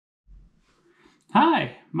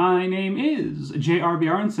Hi, my name is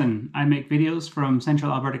Bjornson. I make videos from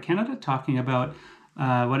Central Alberta, Canada, talking about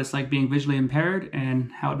what it's like being visually impaired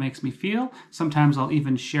and how it makes me feel. Sometimes I'll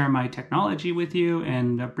even share my technology with you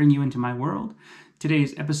and bring you into my world.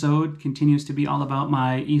 Today's episode continues to be all about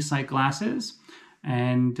my eSight glasses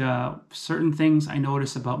and certain things I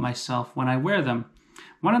notice about myself when I wear them.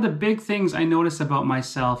 One of the big things I notice about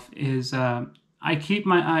myself is I keep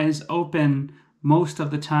my eyes open most of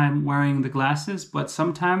the time wearing the glasses, but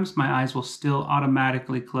sometimes my eyes will still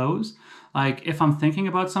automatically close. Like if I'm thinking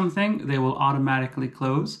about something, they will automatically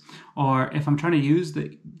close. Or if I'm trying to use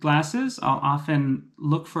the glasses, I'll often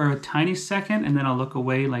look for a tiny second and then I'll look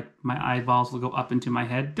away, like my eyeballs will go up into my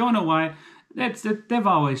head. Don't know why. They've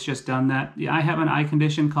always just done that. I have an eye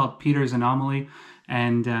condition called Peter's anomaly,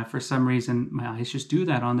 and for some reason my eyes just do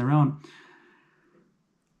that on their own.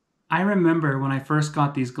 I remember when I first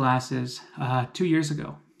got these glasses 2 years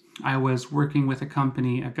ago. I was working with a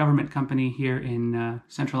company, a government company here in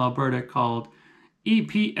Central Alberta called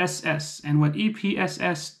EPSS. And what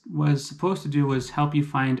EPSS was supposed to do was help you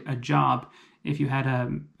find a job. If you had a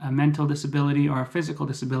mental disability or a physical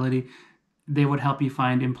disability, they would help you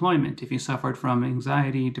find employment. If you suffered from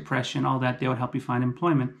anxiety, depression, all that, they would help you find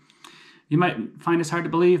employment. You might find this hard to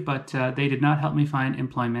believe, but they did not help me find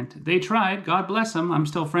employment. They tried, God bless them. I'm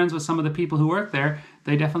still friends with some of the people who work there.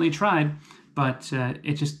 They definitely tried, but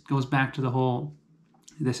it just goes back to the whole,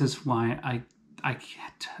 this is why I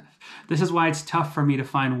can't, this is why it's tough for me to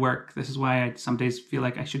find work. This is why I some days feel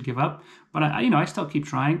like I should give up, but I still keep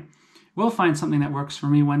trying. We'll find something that works for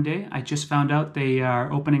me one day. I just found out they are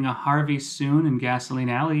opening a Harvey's soon in Gasoline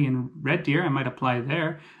Alley in Red Deer. I might apply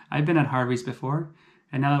there. I've been at Harvey's before.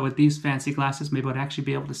 And now with these fancy glasses, maybe I'd actually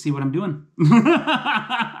be able to see what I'm doing.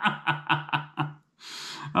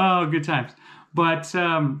 Oh, good times. But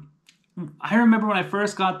I remember when I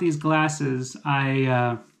first got these glasses,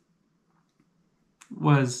 I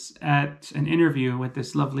was at an interview with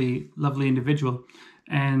this lovely individual.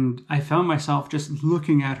 And I found myself just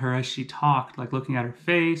looking at her as she talked, like looking at her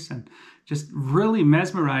face, and just really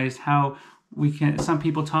mesmerized how some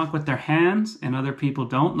people talk with their hands and other people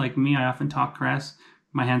don't. Like me, I often talk cross.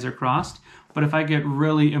 My hands are crossed. But if I get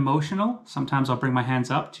really emotional, sometimes I'll bring my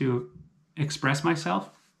hands up to express myself.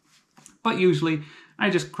 But usually I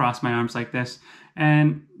just cross my arms like this.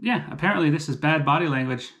 And yeah, apparently this is bad body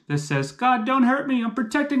language. This says, God, don't hurt me. I'm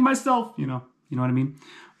protecting myself. You know what I mean?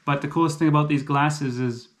 But the coolest thing about these glasses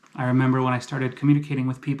is I remember when I started communicating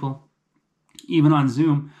with people, even on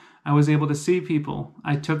Zoom, I was able to see people.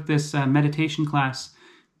 I took this meditation class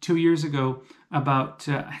 2 years ago about,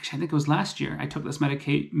 actually I think it was last year, I took this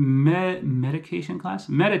meditation class.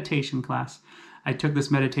 I took this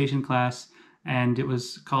meditation class and it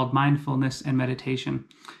was called Mindfulness and Meditation.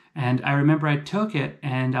 And I remember I took it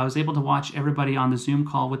and I was able to watch everybody on the Zoom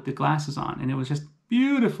call with the glasses on. And it was just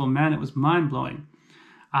beautiful, man. It was mind-blowing.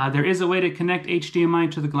 There is a way to connect HDMI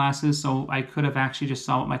to the glasses, so I could have actually just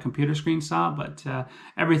saw what my computer screen saw, but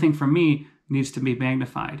everything for me needs to be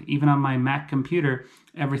magnified. Even on my Mac computer,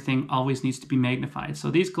 everything always needs to be magnified.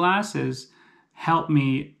 So these glasses help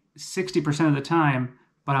me 60% of the time,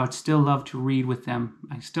 but I would still love to read with them.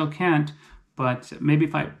 I still can't, but maybe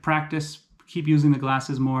if I practice, keep using the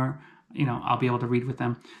glasses more, I'll be able to read with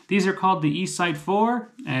them. These are called the eSight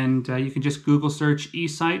 4, and you can just Google search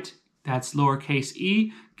eSight. That's lowercase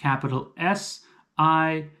e, capital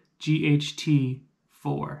S-I-G-H-T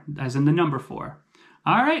 4, as in the number 4.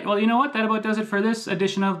 All right, well, you know what? That about does it for this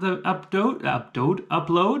edition of the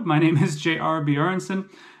upload. My name is J.R. Bjornson,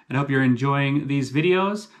 and I hope you're enjoying these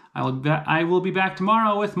videos. I will be back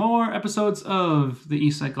tomorrow with more episodes of the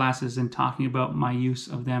eSight glasses and talking about my use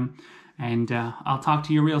of them. And I'll talk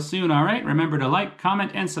to you real soon, all right? Remember to like,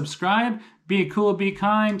 comment, and subscribe. Be cool, be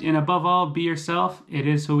kind, and above all, be yourself. It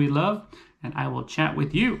is who we love. And I will chat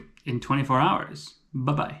with you in 24 hours.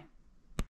 Bye-bye.